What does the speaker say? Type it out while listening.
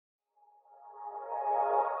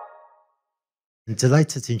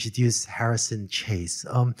Delighted to introduce Harrison Chase.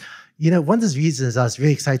 One of the reasons I was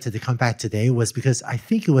really excited to come back today was because I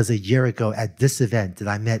think it was a year ago at this event that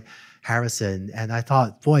I met Harrison, and I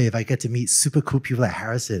thought, boy, if I get to meet super cool people like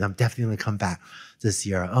Harrison, I'm definitely going to come back this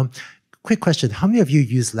year. Quick question: how many of you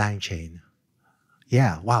use LangChain?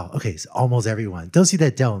 Yeah, wow. Okay, so almost everyone. Those of you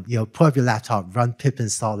that don't, pull up your laptop, run pip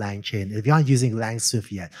install LangChain. If you're not using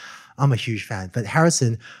LangSwift yet, I'm a huge fan. But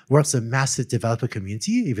Harrison works a massive developer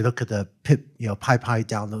community. If you look at the pip, PyPy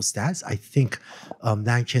download stats, I think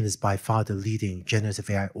LangChain is by far the leading generative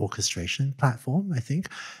AI orchestration platform, I think.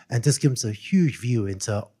 And this gives a huge view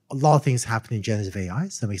into a lot of things happening in generative AI.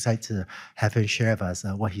 So I'm excited to have him share with us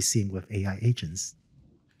what he's seeing with AI agents.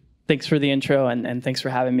 Thanks for the intro, and thanks for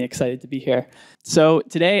having me. Excited to be here. So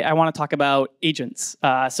today I want to talk about agents.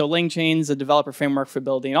 So LangChain's a developer framework for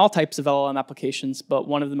building all types of LLM applications, but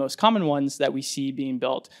one of the most common ones that we see being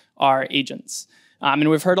built are agents. And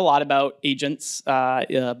we've heard a lot about agents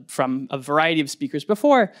from a variety of speakers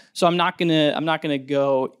before, so I'm not gonna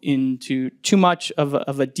go into too much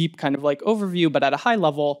of a deep kind of like overview, but at a high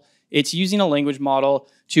level, it's using a language model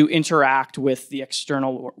to interact with the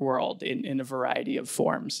external world in a variety of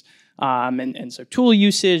forms. And so tool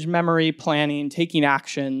usage, memory, planning, taking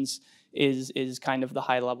actions is kind of the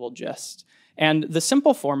high level gist. And the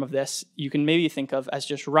simple form of this, you can maybe think of as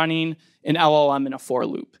just running an LLM in a for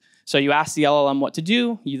loop. So you ask the LLM what to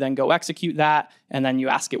do, you then go execute that, and then you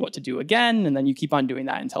ask it what to do again, and then you keep on doing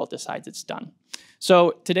that until it decides it's done.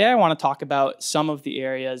 So today I want to talk about some of the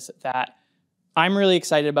areas that I'm really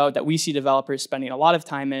excited about, that we see developers spending a lot of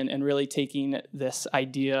time in, and really taking this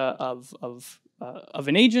idea of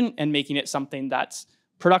an agent and making it something that's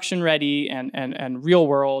production ready and real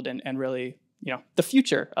world and really the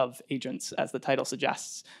future of agents, as the title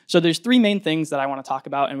suggests. So there's three main things that I want to talk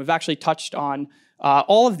about, and we've actually touched on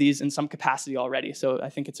all of these in some capacity already. So I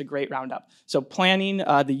think it's a great roundup. So planning,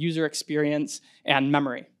 the user experience, and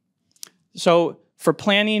memory. So for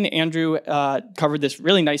planning, Andrew covered this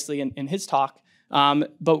really nicely in his talk.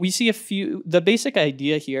 But we see the basic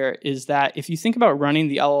idea here is that if you think about running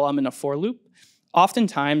the LLM in a for loop,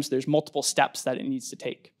 oftentimes there's multiple steps that it needs to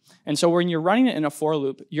take. And so when you're running it in a for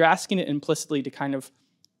loop, you're asking it implicitly to kind of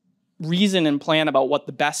reason and plan about what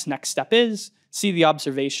the best next step is, see the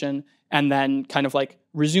observation, and then kind of like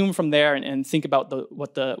resume from there and think about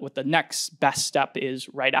what the next best step is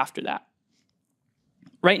right after that.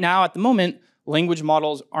 Right now, at the moment, language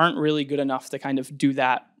models aren't really good enough to kind of do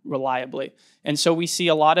that reliably. And so we see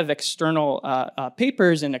a lot of external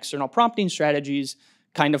papers and external prompting strategies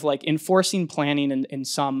kind of like enforcing planning in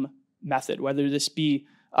some method, whether this be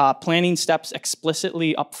planning steps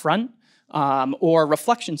explicitly up front or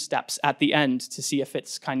reflection steps at the end to see if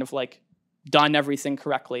it's kind of like done everything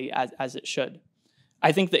correctly as it should.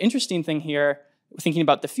 I think the interesting thing here, thinking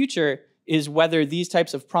about the future, is whether these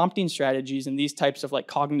types of prompting strategies and these types of like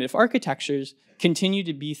cognitive architectures continue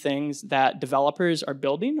to be things that developers are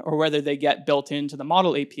building, or whether they get built into the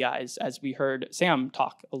model APIs, as we heard Sam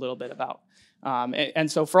talk a little bit about.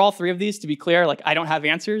 And so for all three of these, to be clear, like I don't have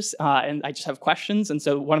answers and I just have questions. And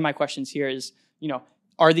so one of my questions here is,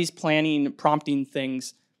 are these planning, prompting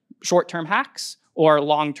things short-term hacks or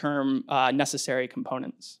long-term necessary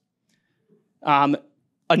components?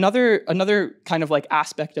 Another kind of like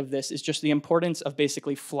aspect of this is just the importance of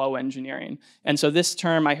basically flow engineering. And so this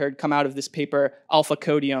term I heard come out of this paper, alpha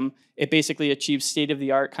codium, it basically achieves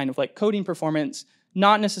state-of-the-art kind of like coding performance,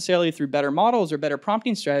 not necessarily through better models or better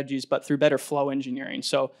prompting strategies, but through better flow engineering.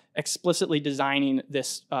 So explicitly designing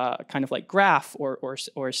this kind of like graph or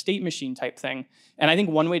state machine type thing. And I think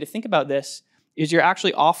one way to think about this is you're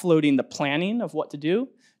actually offloading the planning of what to do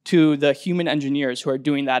to the human engineers who are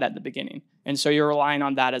doing that at the beginning. And so you're relying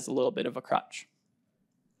on that as a little bit of a crutch.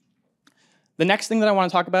 The next thing that I want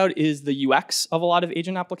to talk about is the UX of a lot of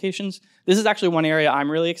agent applications. This is actually one area I'm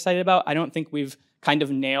really excited about. I don't think we've kind of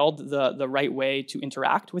nailed the right way to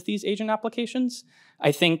interact with these agent applications.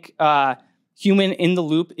 I think human in the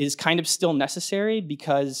loop is kind of still necessary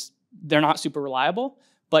because they're not super reliable.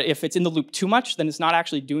 But if it's in the loop too much, then it's not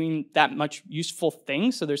actually doing that much useful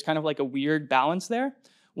things. So there's kind of like a weird balance there.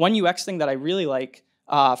 One UX thing that I really like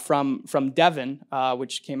from Devin,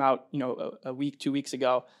 which came out a week, 2 weeks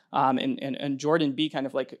ago, and Jordan B kind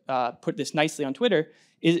of like put this nicely on Twitter,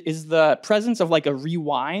 is the presence of like a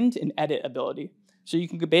rewind and edit ability. So you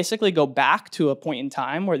can basically go back to a point in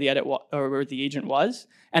time where the where the agent was,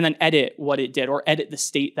 and then edit what it did, or edit the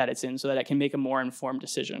state that it's in, so that it can make a more informed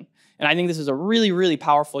decision. And I think this is a really, really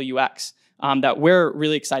powerful UX that we're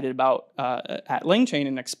really excited about at LangChain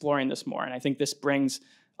and exploring this more. And I think this brings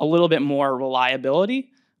a little bit more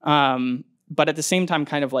reliability, but at the same time,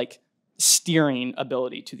 kind of like steering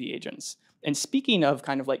ability to the agents. And speaking of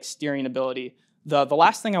kind of like steering ability, the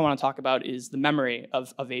last thing I want to talk about is the memory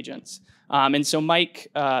of agents. And so Mike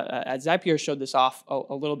at Zapier showed this off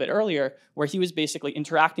a little bit earlier, where he was basically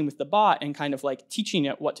interacting with the bot and kind of like teaching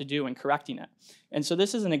it what to do and correcting it. And so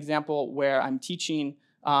this is an example where I'm teaching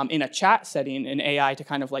in a chat setting an AI to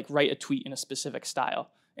kind of like write a tweet in a specific style.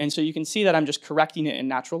 And so you can see that I'm just correcting it in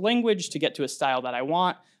natural language to get to a style that I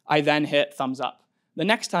want. I then hit thumbs up. The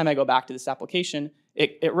next time I go back to this application,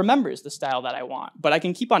 it remembers the style that I want, but I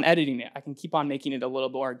can keep on editing it. I can keep on making it a little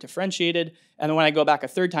more differentiated. And then when I go back a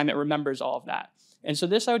third time, it remembers all of that. And so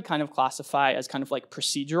this I would kind of classify as kind of like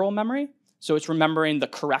procedural memory. So it's remembering the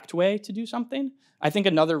correct way to do something. I think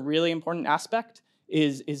another really important aspect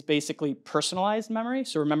is basically personalized memory.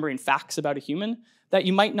 So remembering facts about a human that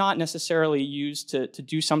you might not necessarily use to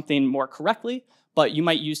do something more correctly, but you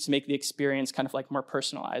might use to make the experience kind of like more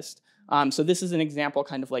personalized. So this is an example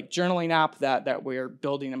kind of like journaling app that we're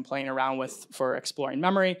building and playing around with for exploring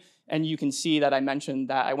memory. And you can see that I mentioned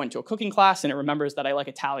that I went to a cooking class and it remembers that I like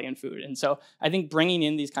Italian food. And so I think bringing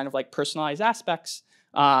in these kind of like personalized aspects,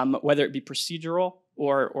 whether it be procedural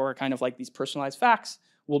or kind of like these personalized facts,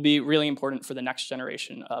 will be really important for the next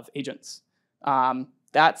generation of agents.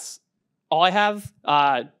 That's all I have.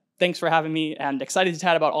 Thanks for having me, and excited to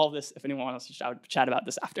chat about all of this if anyone wants to chat about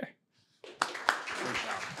this after.